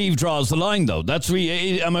where Steve draws the line, though. That's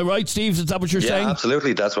am I right, Steve? Is that what you're saying? Yeah,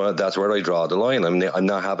 absolutely. That's where I draw the line. I'm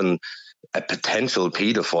not having a potential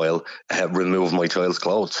paedophile remove my child's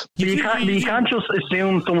clothes. You can't just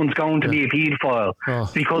assume someone's going to be a paedophile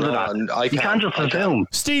because of that. You can't just assume.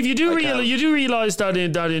 Steve, you do realise that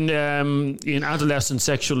in adolescent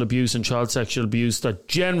sexual abuse and child sexual abuse, that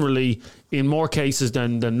generally, in more cases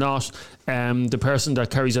than not, the person that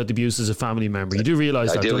carries out the abuse is a family member. You do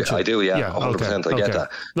realise that, don't you? I do, yeah, 100%. I get that.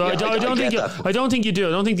 No, yeah, I don't think you do.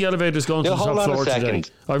 I don't think the elevator's going to the top floor today.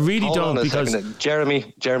 I really don't. Because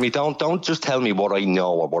Jeremy, don't just tell me what I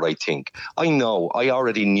know or what I think. I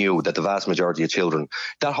already knew that the vast majority of children,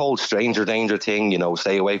 that whole stranger danger thing,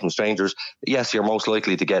 stay away from strangers. Yes, you're most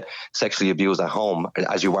likely to get sexually abused at home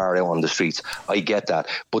as you are out on the streets. I get that.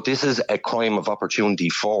 But this is a crime of opportunity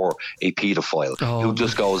for a paedophile who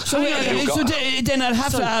just goes... then I'd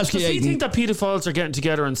have to ask you... Do you think that paedophiles are getting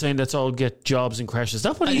together and saying, let's all get jobs in creches? Is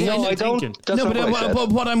that what he's thinking?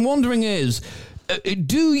 But what I'm wondering is,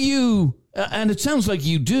 do you... and it sounds like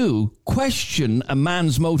you do question a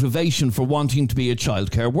man's motivation for wanting to be a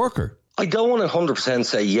childcare worker. I don't want to 100%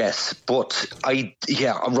 say yes, but right,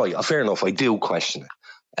 fair enough, I do question it.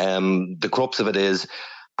 The crux of it is,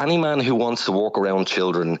 any man who wants to walk around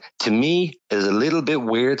children, to me, is a little bit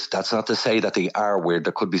weird. That's not to say that they are weird.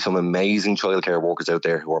 There could be some amazing childcare workers out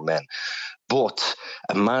there who are men. But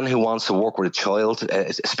a man who wants to work with a child,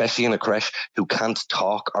 especially in a creche, who can't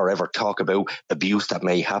talk or ever talk about abuse that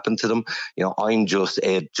may happen to them, I'm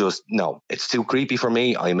no, it's too creepy for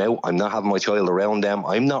me. I'm out. I'm not having my child around them.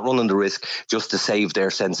 I'm not running the risk just to save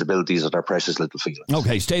their sensibilities or their precious little feelings.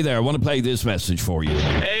 Okay, stay there. I want to play this message for you.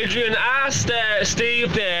 Adrian asked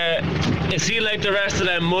Steve there, is he like the rest of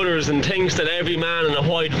them mothers and thinks that every man in a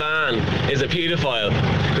white van is a paedophile?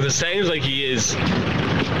 Because it sounds like he is.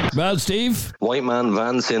 Well, Steve? White man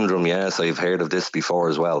van syndrome, yes, I've heard of this before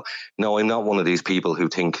as well. No, I'm not one of these people who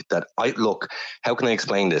think that... how can I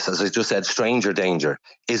explain this? As I just said, stranger danger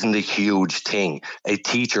isn't a huge thing. A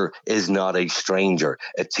teacher is not a stranger.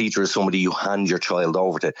 A teacher is somebody you hand your child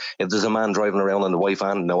over to. If there's a man driving around in a white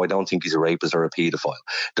van, no, I don't think he's a rapist or a paedophile.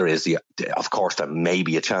 There is, of course, there may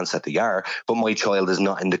be a chance that they are, but my child is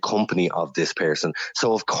not in the company of this person.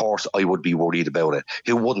 So, of course, I would be worried about it.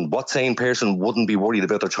 Who wouldn't? What sane person wouldn't be worried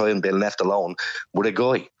about their child being left alone with a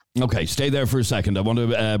guy? Okay, stay there for a second. I want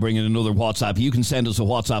to bring in another WhatsApp. You can send us a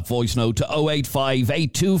WhatsApp voice note to 085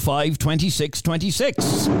 825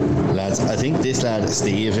 2626. Lads, I think this lad,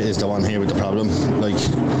 Steve, is the one here with the problem.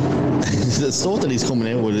 The stuff that he's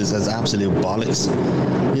coming out with is absolute bollocks.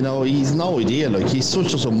 He's no idea. He's oh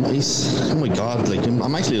my God,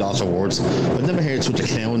 I'm actually lost for words. I've never heard such a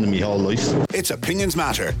clown in my whole life. It's Opinions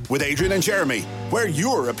Matter with Adrian and Jeremy, where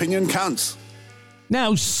your opinion counts.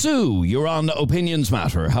 Now, Sue, you're on Opinions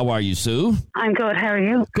Matter. How are you, Sue? I'm good. How are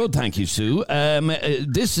you? Good, thank you, Sue.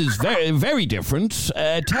 This is very, very different.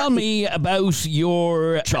 Tell me about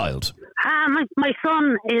your child. My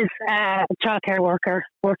son is a childcare worker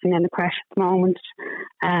working in the creche at the moment.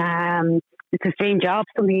 It's his dream job,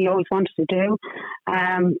 something he always wanted to do,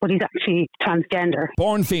 but he's actually transgender.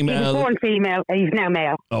 Born female. He was born female. He's now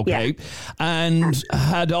male. Okay. Yeah. And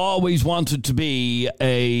had always wanted to be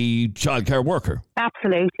a childcare worker.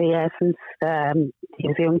 Absolutely, yeah. Since he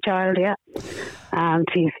was a young child, yeah. And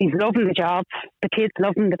he's loving the job. The kids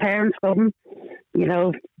love him. The parents love him.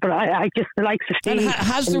 But I just like to see. And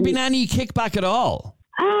has there been any kickback at all?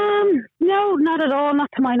 No, not at all. Not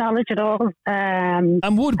to my knowledge at all. And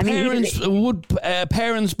would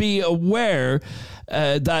parents be aware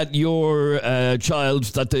that your child,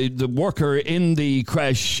 that the worker in the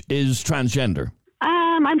creche is transgender?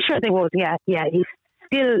 I'm sure they would. Yeah. He's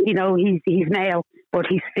still, he's male, but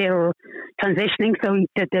he's still transitioning. So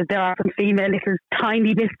there are some female little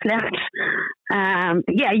tiny bits left.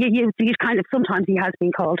 You kind of, sometimes he has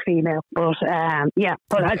been called female, but yeah.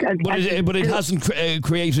 But it hasn't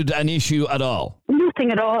created an issue at all.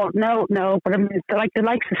 Nothing at all. No. But I mean, the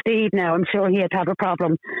likes of Steve now, I'm sure he'd have a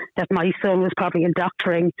problem that my son was probably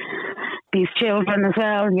indoctrinating these children as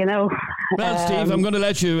well. Well, Steve, I'm going to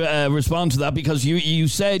let you respond to that because you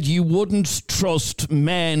said you wouldn't trust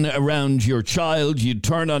men around your child. You'd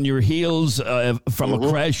turn on your heels from a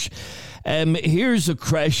creche. Here's a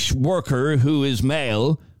creche worker who is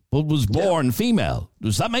male but was born female.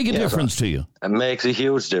 Does that make a difference to you? It makes a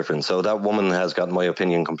huge difference. So that woman has got my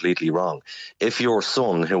opinion completely wrong. If your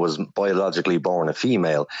son, who was biologically born a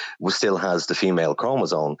female, still has the female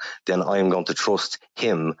chromosome, then I'm going to trust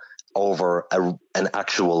him over an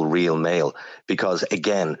actual real male, because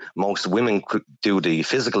again, most women do the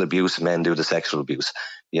physical abuse, men do the sexual abuse.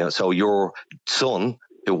 So your son,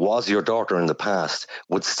 who was your daughter in the past,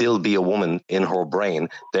 would still be a woman in her brain.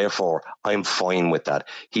 Therefore, I'm fine with that.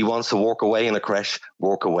 He wants to walk away in a creche,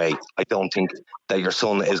 walk away. I don't think that your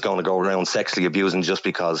son is going to go around sexually abusing just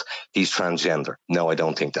because he's transgender. No, I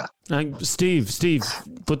don't think that. Steve,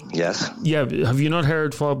 but yes, have you not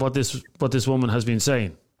heard what this woman has been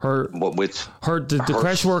saying? The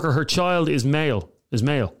creche worker, her child is male.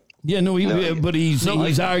 Yeah, but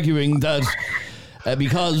he's arguing that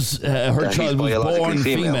because her child was born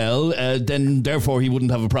female, then therefore he wouldn't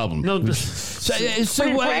have a problem. No, his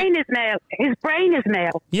brain is male. His brain is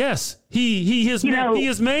male. Yes, he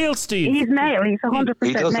is male, Steve. He's male. He's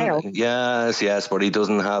 100% male. Yes, but he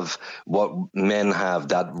doesn't have what men have,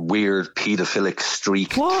 that weird paedophilic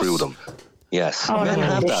streak through them. Yes, men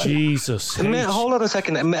have that. Jesus. Hold on a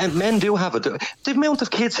second. Men do have it. The amount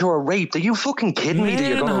of kids who are raped, are you fucking kidding me that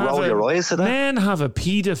you're going to roll your eyes at that? Men have a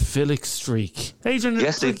paedophilic streak. Adrian,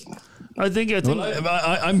 yes, I think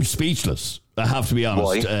I'm speechless. I have to be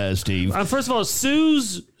honest, Steve. And first of all,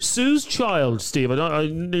 Sue's child, Steve, I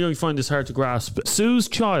know you find this hard to grasp. Sue's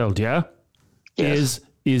child, is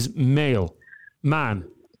male.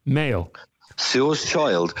 Male. Sue's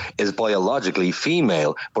child is biologically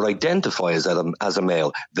female, but identifies as a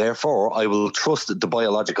male. Therefore, I will trust the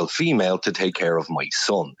biological female to take care of my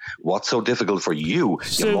son. What's so difficult for you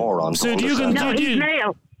moron? So he's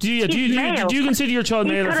male. Do you consider your child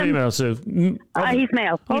male or female, Sue? He's male. He's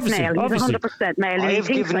male. He's 100% male. I have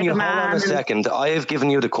given you, hold on a second, I have given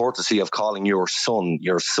you the courtesy of calling your son.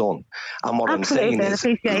 And what I'm saying is...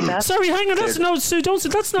 Sorry, hang on. Sue, don't say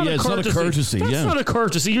that's not a courtesy. It's not a courtesy, That's not a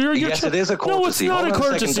courtesy. Yes, it is a courtesy. No, it's not a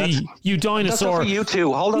courtesy, you dinosaur. That's not for you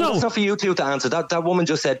two. Hold on, that's not for you two to answer. That woman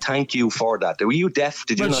just said thank you for that. Were you deaf?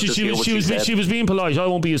 Did you not just hear what she said? She was being polite. I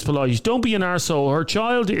won't be as polite. Don't be an arsehole. Her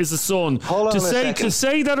child is a son. Hold on a second. To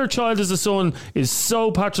say that her child is a son is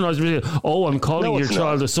so patronising. Oh, I'm calling your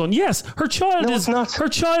child a son. Yes, her child is not. Her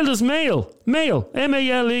child is male.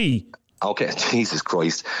 M-A-L-E. Okay, Jesus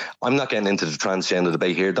Christ. I'm not getting into the transgender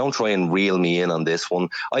debate here. Don't try and reel me in on this one.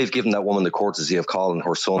 I've given that woman the courtesy of calling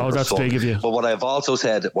her son her that's son. Big of you. But what I've also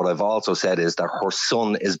said is that her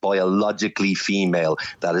son is biologically female.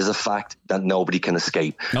 That is a fact that nobody can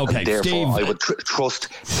escape. Okay, and therefore, Steve, I would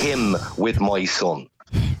trust him with my son.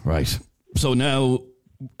 Right. So now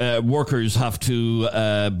workers have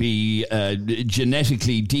to be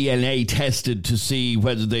genetically DNA tested to see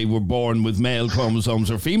whether they were born with male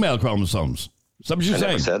chromosomes or female chromosomes. Is that what you're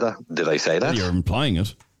saying? Never said that. Did I say that? You're implying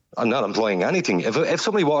it. I'm not implying anything. If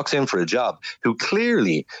somebody walks in for a job who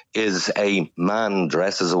clearly is a man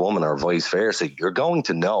dressed as a woman or vice versa, you're going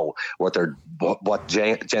to know what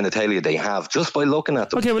genitalia they have just by looking at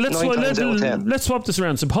them. Okay, well, let's swap this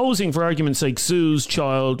around. Supposing, for argument's sake, Sue's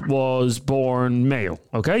child was born male,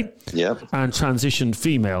 okay? Yep. And transitioned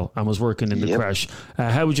female and was working in the creche.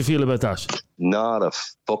 How would you feel about that? Not a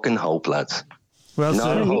fucking hope, lads. Well,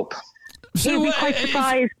 not a hope. He'd be quite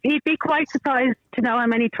surprised. He'd be quite surprised to know how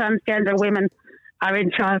many transgender women are in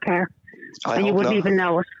childcare, and you wouldn't even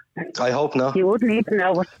know it. I hope not. You wouldn't even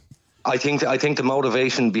know it. I think the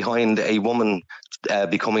motivation behind a woman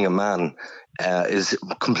becoming a man is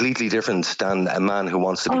completely different than a man who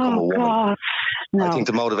wants to become a woman. God. No. I think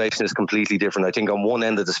the motivation is completely different. I think on one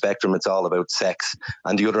end of the spectrum, it's all about sex.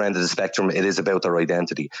 And the other end of the spectrum, it is about their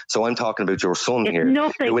identity. So I'm talking about your son here.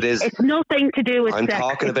 It's nothing to do with I'm sex.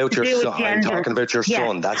 Talking about your son. I'm talking about your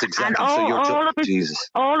son. That's exactly. And all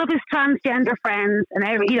of his transgender friends, and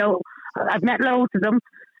I've met loads of them.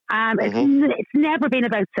 It's never been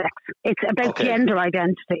about sex. It's about gender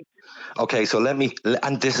identity. Okay, so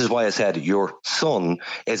and this is why I said your son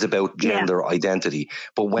is about gender identity.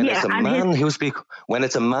 But when it's a man who's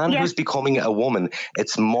becoming a woman,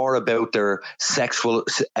 it's more about their sexual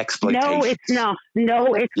exploitation.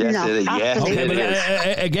 No, it's yes, not. It is. Yes, okay, it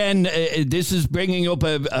is. Again, this is bringing up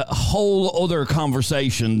a whole other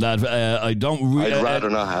conversation that I don't really... I'd rather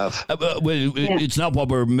not have. It's not what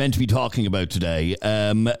we're meant to be talking about today.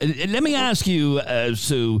 Let me ask you,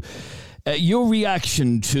 Sue, your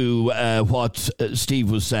reaction to what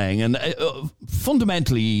Steve was saying. And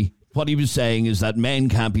fundamentally, what he was saying is that men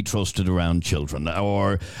can't be trusted around children,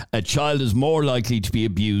 or a child is more likely to be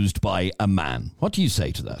abused by a man. What do you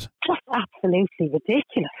say to that? Just absolutely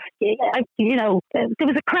ridiculous. There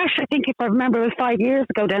was a crash, I think, if I remember, it was 5 years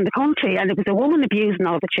ago down the country, and it was a woman abusing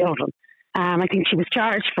all the children. I think she was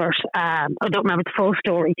charged for it. I don't remember the full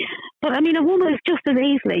story. But, I mean, a woman is just as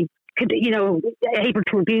easily able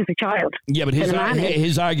to abuse a child. Yeah, but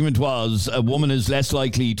his argument was a woman is less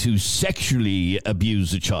likely to sexually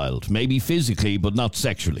abuse a child. Maybe physically, but not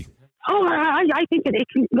sexually. Oh, I think it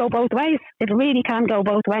can go both ways. It really can go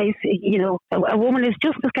both ways. A woman is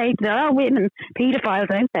just as capable. There are women paedophiles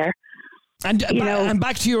out there. And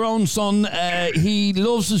back to your own son, he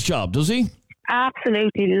loves his job, does he?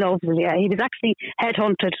 Absolutely loves it, yeah. He was actually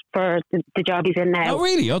headhunted for the job he's in now. Oh,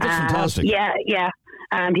 really? Oh, that's fantastic. Yeah.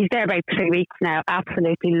 He's there about 3 weeks now.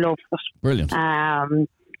 Absolutely loves it. Brilliant.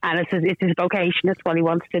 And it's his vocation. It's what he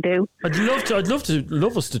wants to do. I'd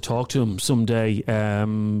love us to talk to him someday.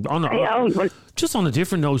 Just on a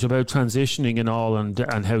different note about transitioning and all,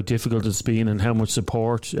 and how difficult it's been, and how much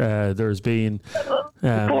support there's been.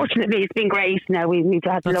 Fortunately, it's been great. Now we've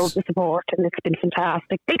had loads of support, and it's been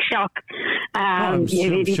fantastic. Big shock.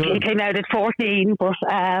 He came out at 14, but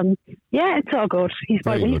it's all good. He's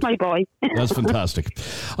my boy. That's fantastic.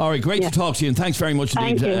 All right, great to talk to you, and thanks very much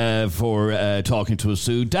indeed for talking to us,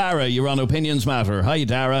 Sue. Dara, you're on Opinions Matter. Hi,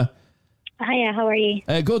 Dara. Hiya, how are you?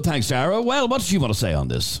 Good, thanks, Dara. Well, what did you want to say on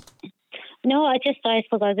this? No, I suppose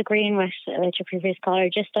I was agreeing with your previous caller,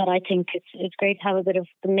 just that I think it's great to have a bit of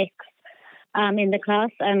the mix in the class.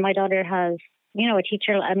 And my daughter has, a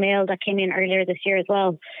teacher, a male that came in earlier this year as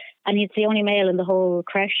well. And he's the only male in the whole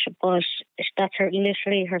creche, but that's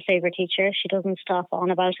literally her favourite teacher. She doesn't stop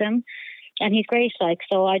on about him. And he's great,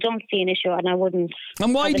 so I don't see an issue, and I wouldn't.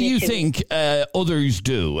 And why do you think others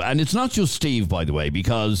do? And it's not just Steve, by the way,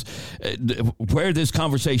 because where this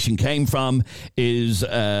conversation came from is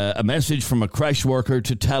a message from a creche worker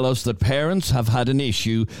to tell us that parents have had an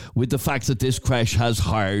issue with the fact that this creche has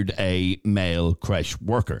hired a male creche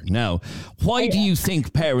worker. Now, why do you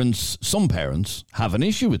think some parents have an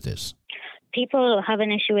issue with this? People have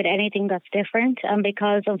an issue with anything that's different, and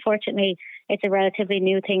because, unfortunately, it's a relatively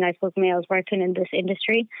new thing, I suppose, males working in this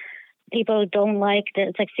industry. People don't like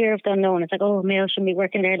it's like fear of the unknown. It's like, oh, males shouldn't be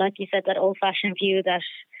working there. Like you said, that old-fashioned view that,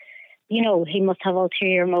 he must have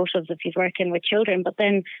ulterior motives if he's working with children. But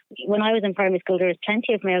then when I was in primary school, there was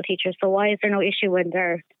plenty of male teachers. So why is there no issue when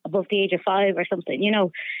they're above the age of 5 or something?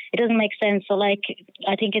 It doesn't make sense. So, I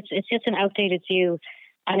think it's just an outdated view,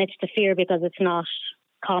 and it's the fear because it's not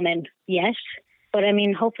common yet. But,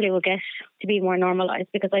 hopefully we'll get to be more normalised,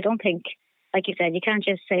 because I don't think, like you said, you can't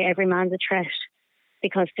just say every man's a threat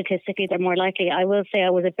because statistically they're more likely. I will say I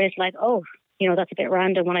was a bit like, that's a bit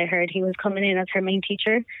random when I heard he was coming in as her main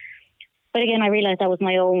teacher. But again, I realised that was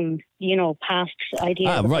my own, past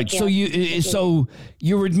idea. Right. So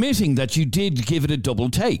you're admitting that you did give it a double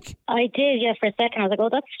take. I did, yeah, for a second. I was like, oh,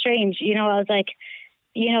 that's strange. I was like,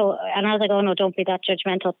 and I was like, oh no, don't be that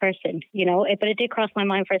judgmental person, but it did cross my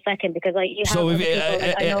mind for a second, because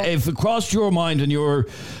if it crossed your mind, and you're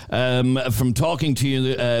from talking to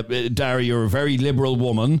you, Dara, you're a very liberal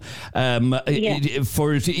woman,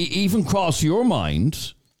 for it to even cross your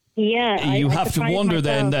mind, you have to wonder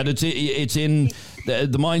then that it's in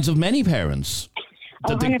the minds of many parents.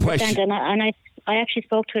 100%, and I actually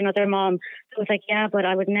spoke to another mom who was like, yeah, but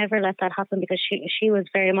I would never let that happen, because she was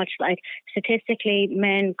very much like, statistically,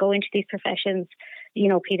 men go into these professions,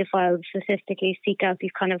 paedophiles statistically seek out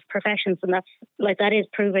these kind of professions, and that is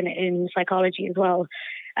proven in psychology as well.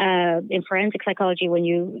 In forensic psychology, when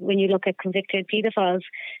you look at convicted paedophiles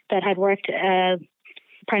that had worked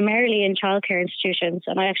primarily in childcare institutions,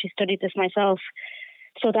 and I actually studied this myself.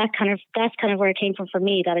 So that's kind of where it came from for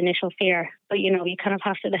me, that initial fear. But, you kind of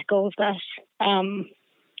have to let go of that.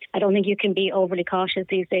 I don't think you can be overly cautious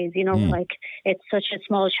these days, it's such a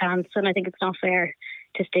small chance, and I think it's not fair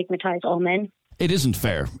to stigmatise all men. It isn't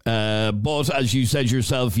fair. But as you said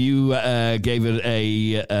yourself, you gave it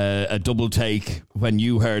a double take when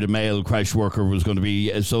you heard a male creche worker was going to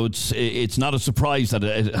be. So it's not a surprise that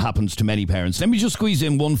it happens to many parents. Let me just squeeze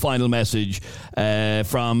in one final message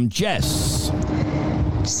from Jess.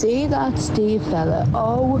 See that Steve fella?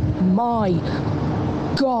 Oh my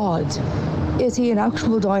God. Is he an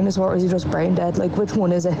actual dinosaur, or is he just brain dead? Which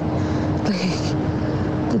one is it?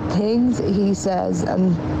 The things he says,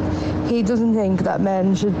 and he doesn't think that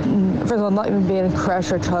men should, first of all, not even be in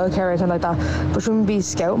creche or childcare or anything like that, but shouldn't be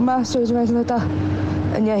scout masters or anything like that.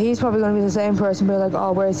 And yeah, he's probably going to be the same person, be like,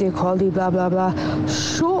 oh, where's the equality, blah, blah, blah.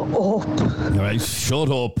 Shut up. All right,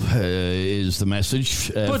 shut up is the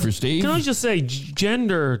message for Steve. Can I just say,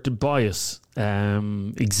 gender bias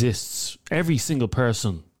exists. Every single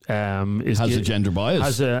person has a gender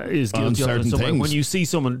bias. Is guilty on certain things. When you see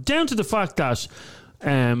someone, down to the fact that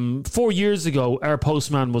 4 years ago, our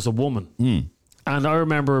postman was a woman. And I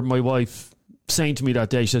remember my wife saying to me that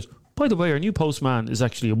day, she said, by the way, our new postman is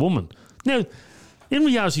actually a woman. Now, in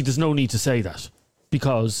reality, there's no need to say that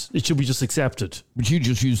because it should be just accepted. But you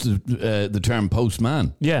just used the term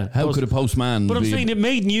postman. Yeah. How could a postman But I'm saying it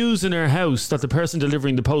made news in our house that the person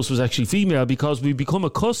delivering the post was actually female because we become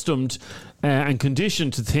accustomed and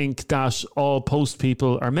conditioned to think that all post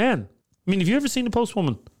people are men. I mean, have you ever seen a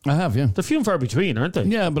postwoman? I have, yeah. They're few and far between, aren't they?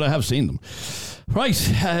 Yeah, but I have seen them. Right,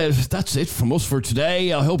 that's it from us for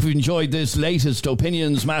today. I hope you enjoyed this latest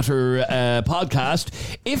Opinions Matter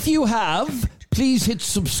podcast. If you have, please hit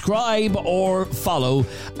subscribe or follow,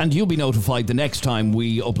 and you'll be notified the next time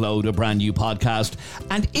we upload a brand new podcast.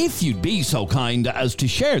 And if you'd be so kind as to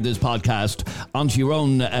share this podcast onto your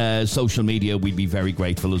own social media, we'd be very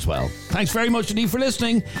grateful as well. Thanks very much indeed for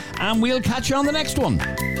listening, and we'll catch you on the next one.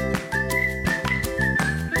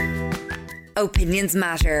 Opinions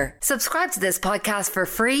Matter. Subscribe to this podcast for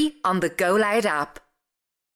free on the Go Loud app.